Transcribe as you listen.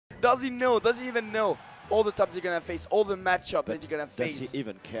Does he know? Does he even know all the top they're gonna face, all the matchup that you're gonna face? Does he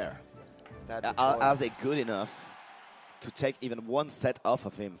even care? Are they good enough to take even one set off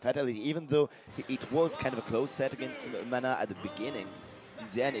of him? Fatality, even though it was kind of a close set against Mana at the beginning, in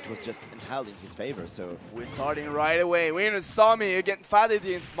the end it was just entirely in his favor. So we're starting right away. We're in a Sami against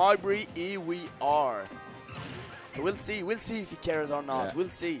Fatality and Marcbri. Here we are. So we'll see if he cares or not. Yeah. We'll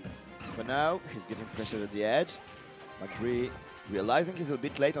see. For now, he's getting pressured at the edge. Marcbri realizing he's a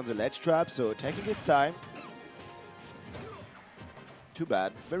bit late on the ledge trap, so taking his time. Too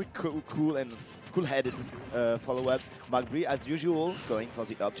bad. Very cool and cool-headed follow-ups. Marcbri, as usual, going for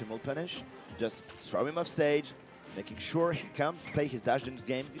the optimal punish. Just throw him off stage, making sure he can't play his dash dance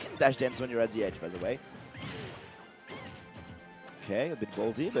game. You can dash dance when you're at the edge, by the way. Okay, a bit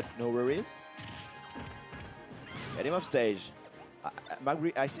ballsy, but no worries. Get him off stage.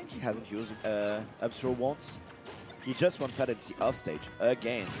 Marcbri, I think he hasn't used up throw once. He just won Fatality off stage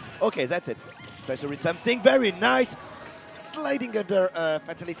again. Okay, that's it. Tries to read something. Very nice. Sliding under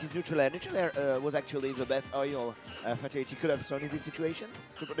Fatality's neutral air. Neutral air was actually the best oil Fatality could have thrown in this situation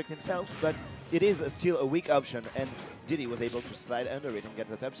to protect himself, but it is still a weak option, and Diddy was able to slide under it and get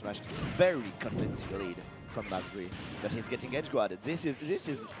the top smash. Very convincing lead from Marcbri, but he's getting edge guarded. This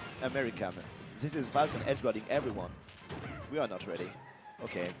is American. This is Falcon edge guarding everyone. We are not ready.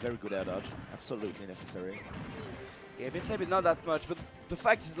 Okay, very good air dodge. Absolutely necessary. Yeah, maybe not that much, but the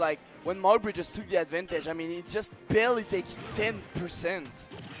fact is, like, when Marcbri just took the advantage, I mean, it just barely takes 10%.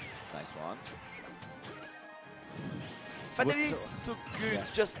 Nice one. Fatality is so good,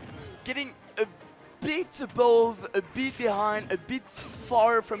 just getting a bit above, a bit behind, a bit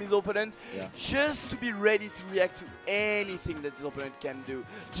far from his opponent, just to be ready to react to anything that his opponent can do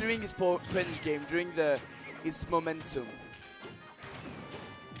during his punch game, during his momentum.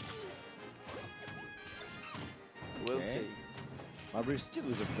 We'll see. Marcbri still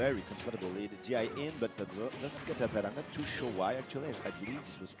with a very comfortable lead. GI in, but doesn't get that bad. I'm not too sure why, actually. I believe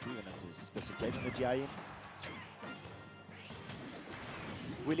this was true, and this percentage on the GI in.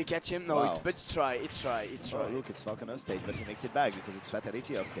 Will he catch him? No, wow. But it's try. Oh, look, it's Falcon off stage, but he makes it back because it's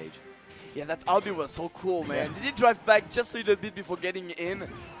Fatality off stage. Yeah, that Albi was so cool, man. Did he drive back just a little bit before getting in? That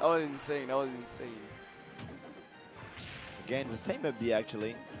was insane. Again, the same MB,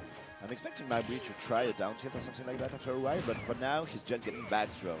 actually. I'm expecting Marcbri to try a down tilt or something like that after a while, but for now, he's just getting back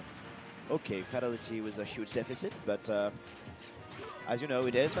throw. Okay, Fatality with a huge deficit, but as you know,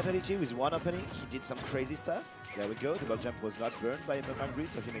 it is Fatality with one opening. He did some crazy stuff. There we go. The bug jump was not burned by Marcbri,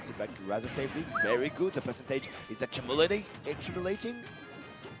 so he makes it back rather safely. Very good. The percentage is accumulating.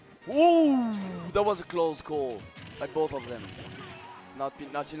 Ooh, that was a close call by both of them. Not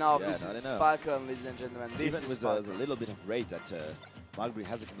enough. Yeah, this not is enough. Falcon, ladies and gentlemen. Even with a little bit of rate that Marcbri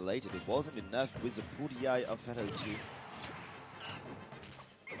has accumulated, it wasn't enough with the poor DI of Fatality.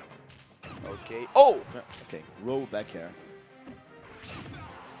 Okay. Oh! Okay, roll back here.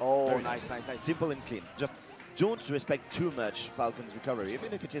 Oh, very nice. Simple and clean. Just don't respect too much Falcon's recovery.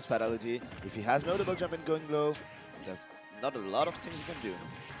 Even if it is Fatality, if he has no double jump and going low, there's not a lot of things he can do.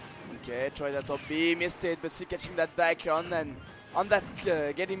 Okay, try that up B, missed it, but still catching that back on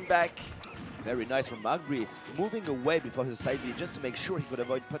that getting back. Very nice from Marcbri, moving away before his side B just to make sure he could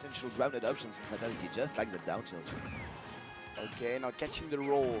avoid potential grounded options from Fatality, just like the down tilt. Okay, now catching the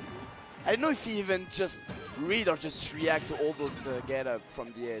roll. I don't know if he even just read or just react to all those get up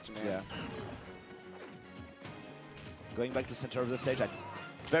from the edge, man. Yeah. Going back to center of the stage,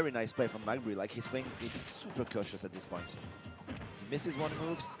 very nice play from Marcbri. Like he's super cautious at this point. He misses one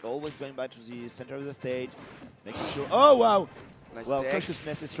move, always going back to the center of the stage, making sure. Oh wow! Nice well,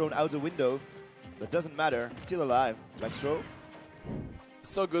 cautiousness is thrown out the window, but doesn't matter. Still alive. Back throw.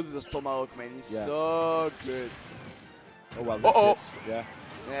 So good with the Tomahawk, man. He's so good. Oh wow, that's it. Yeah.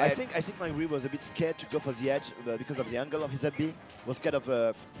 I think Marcbri was a bit scared to go for the edge because of the angle of his up B. Was scared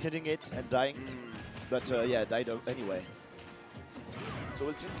of hitting it and dying, but yeah, died anyway. So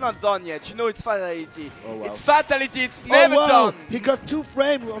it's not done yet. You know it's Fatality. Oh, wow. It's Fatality. It's never done. He got 2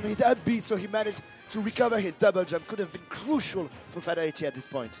 frames on his up B, so he managed to recover his double jump. Could have been crucial for Fatality at this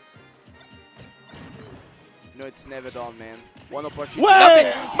point. No, it's never done, man. One opportunity.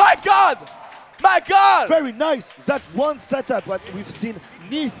 Nothing. My God! My God! Very nice. That one setup what we've seen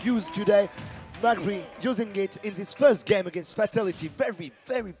Neef use today. Marcbri using it in this first game against Fatality. Very,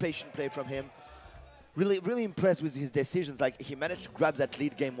 very patient play from him. Really impressed with his decisions. Like he managed to grab that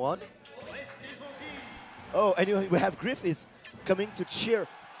lead game 1. Oh, anyway, we have Griffiths coming to cheer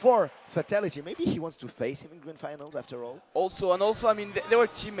for Fatality. Maybe he wants to face him in grand finals after all. Also, I mean, they were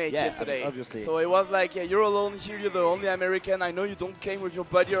teammates yesterday. I mean, obviously. So it was like, yeah, you're alone here, you're the only American. I know you don't came with your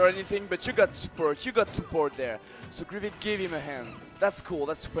buddy or anything, but you got support. You got support there. So Griffith gave him a hand. That's cool.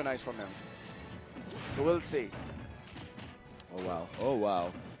 That's super nice from him. So we'll see. Oh wow. Oh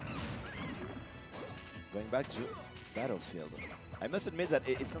wow. Going back to Battlefield. I must admit that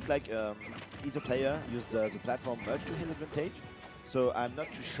it's not like either player used the platform much to his advantage. So I'm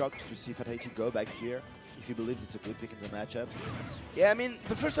not too shocked to see Fatality go back here if he believes it's a good pick in the matchup. Yeah, I mean,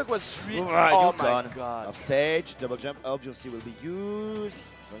 the first stock was really... Oh my god. Off stage, double jump obviously will be used.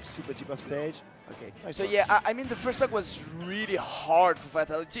 Going super deep off stage. Okay, nice so one. yeah, I mean, the first stock was really hard for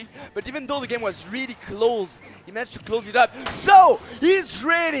Fatality, but even though the game was really close, he managed to close it up. So, he's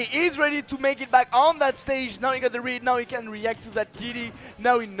ready to make it back on that stage. Now he got the read, now he can react to that DD,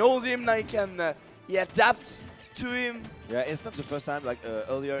 now he knows him, now he can, he adapts to him. Yeah, it's not the first time, like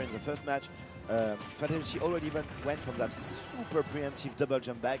earlier in the first match, Fatality already went from that super preemptive double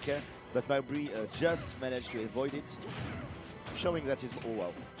jump back air, but Marcbri just managed to avoid it, showing that he's... Oh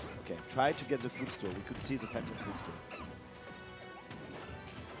wow. Okay, try to get the footstool. We could see the phantom footstool.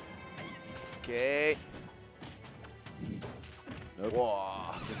 Okay. Nope.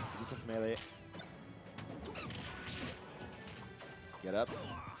 Whoa. Decent melee. Get up.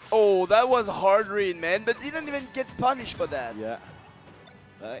 Oh, that was a hard read, man, but didn't even get punished for that. Yeah.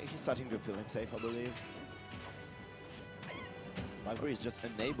 He's starting to feel him safe, I believe. Marcbri is just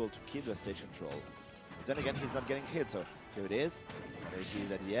unable to keep the stage control. But then again, he's not getting hit, so here it is. She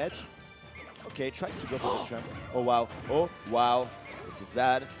is at the edge. Okay, tries to go for the trap. Oh wow. Oh wow. This is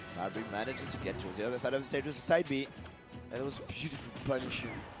bad. Marcbri manages to get to the other side of the stage with the side B. That was beautiful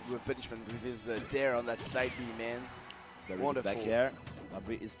punishment with his dare on that side B, man. Very wonderful. Back here.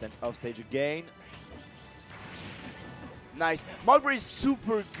 Marcbri is sent off stage again. Nice. Marcbri is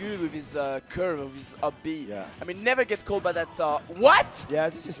super good with his curve, of his up B. Yeah. I mean, never get caught by that. What? Yeah,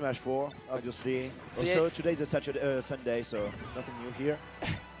 this is Smash 4, obviously. So also, yeah. today is a Saturday, Sunday, so nothing new here.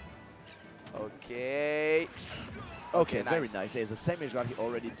 Okay. Okay, nice. very nice. It's the same as what he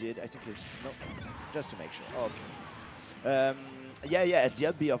already did. I think it's... No, just to make sure. Okay. Yeah, at the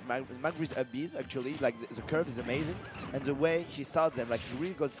up B of Marcbri's up Bs, actually, like the curve is amazing. And the way he starts them, like he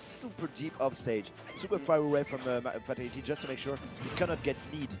really goes super deep off stage, super far away from Fatality, just to make sure he cannot get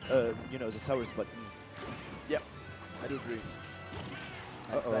you know, the sour spot. Yep, I do agree.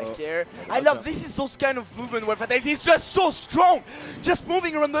 Nice Uh-oh. back here. I love this is those kind of movement where Fatality is just so strong, just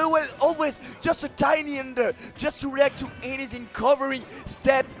moving around the way, always just a tiny under, just to react to anything, covering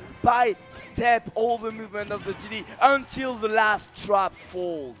step by step all the movement of the DD until the last trap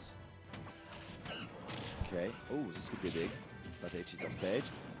falls. Okay. Oh, this could be big. Fatality is off stage.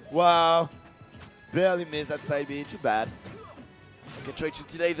 Wow. Barely missed that side B. Too bad. Okay, try to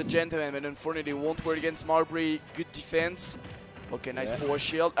delay the gentleman, but unfortunately won't work against Marcbri. Good defense. Okay, nice power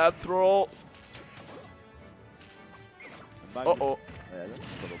shield. Up throw. Uh-oh. Yeah, that's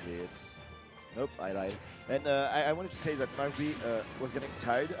probably it. Nope, I lied. And I wanted to say that Marcbri was getting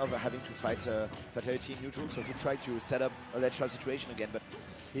tired of having to fight Fatality in neutral, so he tried to set up a ledge trap situation again, but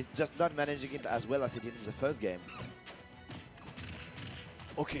he's just not managing it as well as he did in the first game.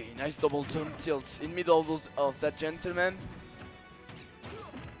 Okay, nice double turn tilt in middle of that gentleman.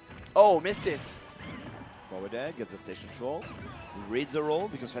 Oh, missed it. Forward air, gets the stage control. Reads the roll,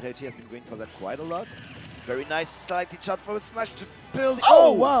 because Fatality has been going for that quite a lot. Very nice, slightly shot forward smash to build.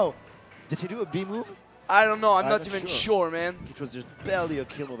 Oh, wow! Did he do a B move? I don't know, I'm not even sure, man. It was just barely a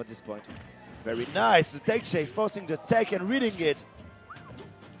kill move at this point. Very nice, the tech chase, forcing the tech and reading it.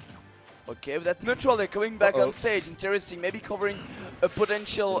 Okay, with that neutral, they're coming back on stage. Interesting, maybe covering a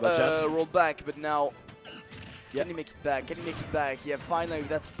potential rollback, but now... Can he make it back? Can he make it back? Yeah, finally with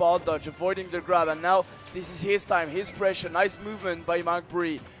that spot dodge, avoiding the grab, and now this is his time, his pressure. Nice movement by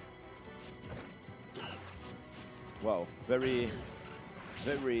Marcbri. Wow, very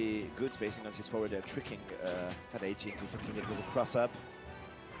good spacing on his forward air, tricking Fatality into thinking it was a cross-up.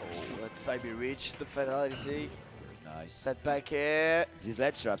 Oh, that side B reached the Fatality. Nice. That back air. These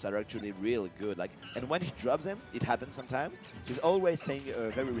ledge traps are actually really good. Like, and when he drops them, it happens sometimes. He's always staying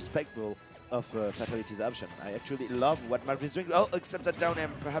very respectful of Fatality's option. I actually love what Marcbri is doing. Oh, except that down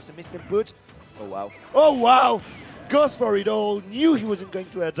and perhaps a missed input. Oh wow. Oh wow! Goes for it all. Knew he wasn't going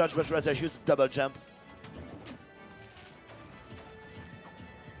to dodge, but rather use double jump.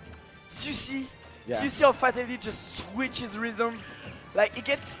 Did you see? Yeah. Did you see how Fatality just switches rhythm? Like, it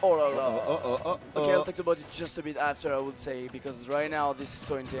gets... Okay, I'll talk about it just a bit after, I would say, because right now this is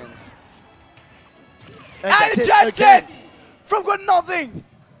so intense. And it catches it! From got nothing!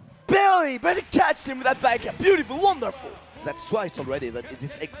 Barely, but it catches him with that back air. Beautiful, wonderful. That's twice already. That it's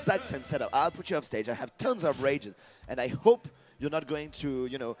this exact same setup. I'll put you off stage. I have tons of rages, and I hope you're not going to,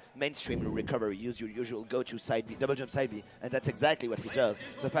 you know, mainstream recovery. Use your usual go-to side B, double jump side B, and that's exactly what he does.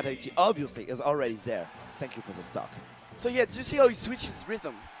 So Fatality obviously is already there. Thank you for the stock. So yeah, do you see how he switches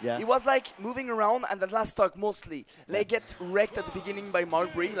rhythm? Yeah. He was like moving around, and that last stock mostly like get wrecked at the beginning by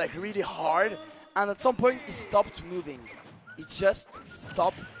Marcbri, like really hard, and at some point he stopped moving. He just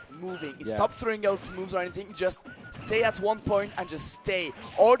stopped moving. He stopped throwing out moves or anything. Just stay at one point and just stay,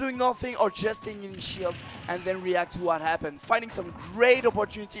 or doing nothing, or just staying in shield and then react to what happened. Finding some great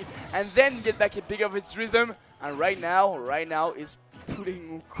opportunity and then get back a bit of its rhythm. And right now is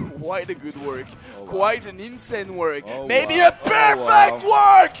putting quite a good work, quite an insane work, maybe a perfect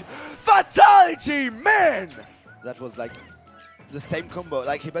work. Fatality, man. That was like the same combo.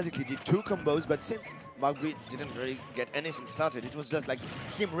 Like he basically did 2 combos, but since Marcbri didn't really get anything started, it was just like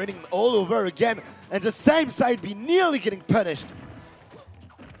him running all over again, and the same side be nearly getting punished.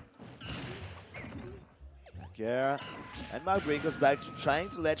 Okay, and Marcbri goes back to trying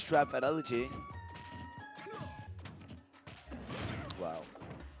to ledge trap Fatality. Wow.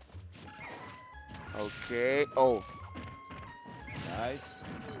 Okay. Oh. Nice.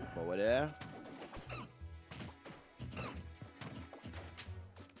 Forward air.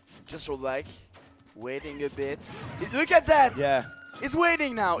 Just roll back. Waiting a bit. Look at that! Yeah. He's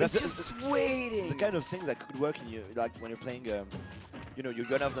waiting now. That's it's just waiting. The kind of things that could work in you, like when you're playing, you know, you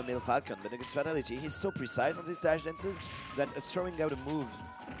run off the middle Falcon, but against Fatality, he's so precise on these dash dances that throwing out a move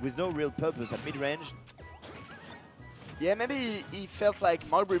with no real purpose at mid-range. Yeah, maybe he felt like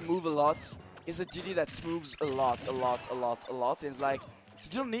Marcbri move a lot. Is a DD that moves a lot. It's like, you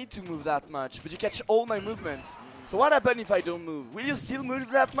don't need to move that much, but you catch all my movement. So what happens if I don't move? Will you still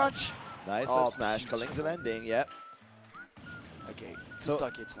move that much? Nice up smash, calling the landing, yeah. Okay, so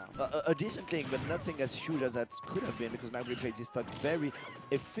stock hits now. A decent link, but nothing as huge as that could have been, because Marcbri played this stock very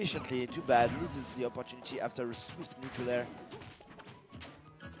efficiently. Too bad, loses the opportunity after a swift neutral air.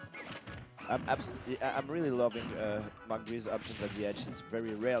 I'm really loving Marcbri's options at the edge. He's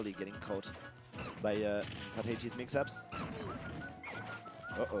very rarely getting caught by Fatality's mix-ups.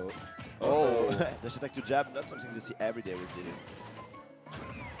 Dash attack to jab, not something you see every day with DD.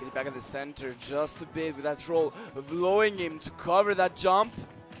 Get it back in the center just a bit with that roll, allowing him to cover that jump.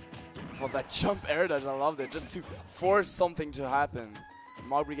 Oh, that jump air that I loved it, just to force something to happen.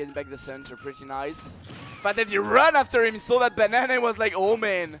 Marcbri getting back in the center, pretty nice. Fatality ran after him, he saw that banana and was like, oh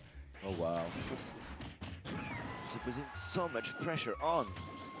man. Oh wow. He's putting so much pressure on.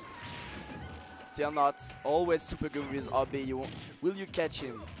 Still not. Always super good with RB. Will you catch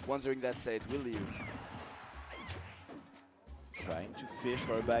him once during that set? Will you? Trying to fish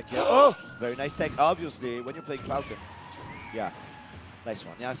for a back here. Oh! Very nice tech, obviously, when you're playing Falcon. Yeah. Nice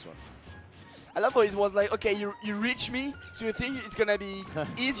one, nice one. I love how it was like, okay, you reach me, so you think it's gonna be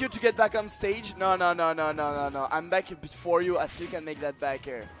easier to get back on stage? No. I'm back before you, I still can make that back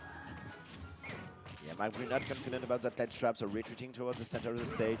air. Yeah, Marcbri not confident about that ledge trap, so retreating towards the center of the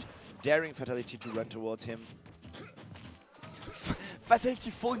stage, daring Fatality to run towards him. Fatality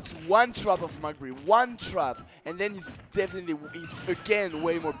fall into one trap of Marcbri, one trap, and then he's again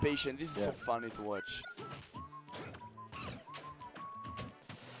way more patient. This is so funny to watch.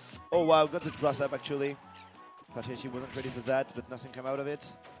 Oh wow, got the dress up actually. Fatality wasn't ready for that, but nothing came out of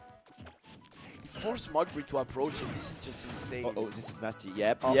it. He forced Marcbri to approach him. This is just insane. Oh, this is nasty.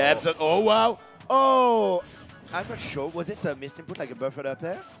 Yep. Yep. So, oh wow. Oh, I'm not sure. Was this a missed input, like a buffered up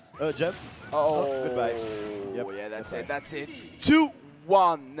air? Jump. Oh, goodbye. Yep. Yeah, that's it.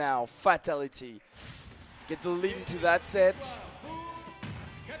 2-1 now. Fatality. Get the lead into that set.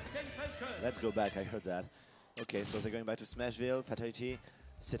 Let's go back. I heard that. Okay, so they're going back to Smashville. Fatality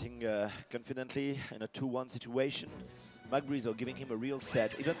sitting confidently in a 2-1 situation. Marcbri though giving him a real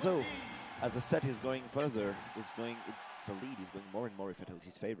set, even though as the set is going further, the lead is going more and more in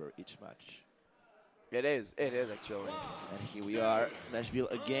Fatality's favor each match. It is actually. And here we are, Smashville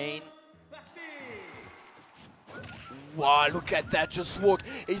again. Wow, look at that, just walk.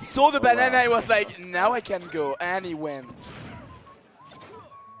 He saw the banana, wow. He was like, now I can go, and he went.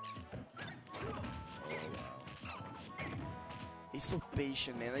 He's so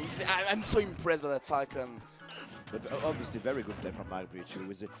patient, man. I'm so impressed by that Falcon. But obviously very good play from Marcbri too,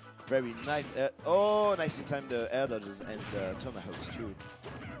 with a very nice, nice in time the air dodges and tomahawks too.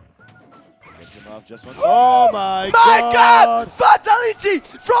 Gets him off just one. Oh my God! Fatality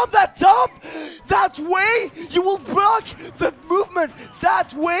from the top! That way you will block the movement.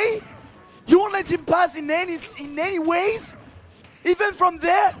 That way you won't let him pass in any ways. Even from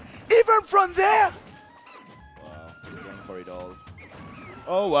there. Wow, he's going for it all.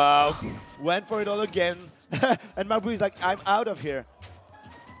 Oh wow, went for it all again. And Marcbri is like, I'm out of here.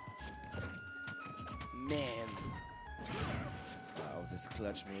 Man. Wow, this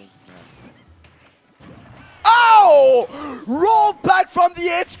clutch me. Oh! Roll back from the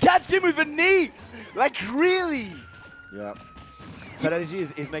edge, catch him with a knee. Like really. Yeah. Fatality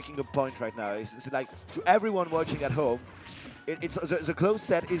is making a point right now. It's like, to everyone watching at home, the close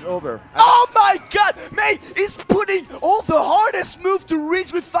set is over. Oh my god! Mate, he's putting all the hardest move to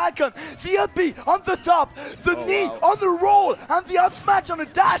reach with Falcon. The up B on the top, the knee on the roll, and the up smash on the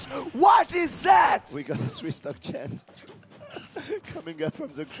dash. What is that? We got a 3-stock chant coming up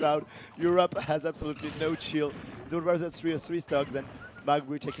from the crowd. Europe has absolutely no chill. Duel versus 3 stocks, and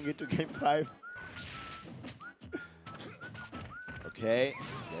Marcbri taking it to game 5. Okay,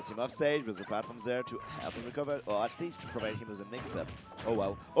 gets him off stage with the platforms there to help him recover, or at least provide him with a mix-up. Oh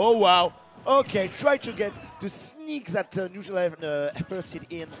wow, oh wow! Okay, try to sneak that neutral first hit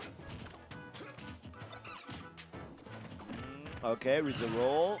in. Okay, reads the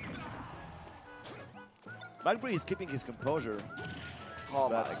roll. Marcbri is keeping his composure. Oh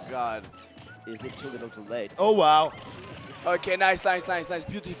my god. Is it too little too late? Oh wow! Okay, nice,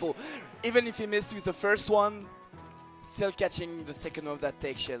 beautiful. Even if he missed with the first one, still catching the second of that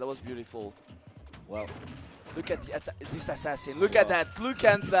take share. That was beautiful. Well, look at this assassin. Look at that. Look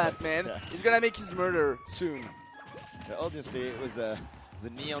at that, man. Yeah. He's gonna make his murder soon. Yeah, obviously, it was the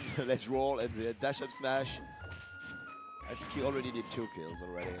knee on the ledge roll and the dash up smash. I think he already did 2 kills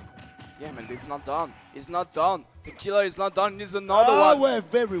already. Yeah, man, but it's not done. It's not done. The killer is not done. Needs another one. Well,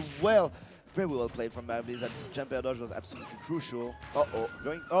 very well played from Marcbri. That jump air dodge was absolutely crucial.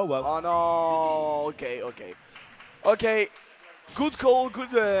 Going. Oh well. Oh no. Okay. Good call. Good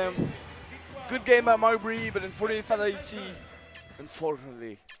game by Marcbri, but unfortunately, Fatality.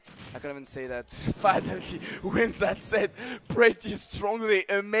 Unfortunately, I can't even say that. Fatality wins that set pretty strongly,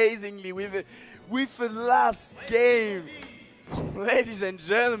 amazingly with the last game. Ladies and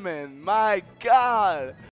gentlemen, my God.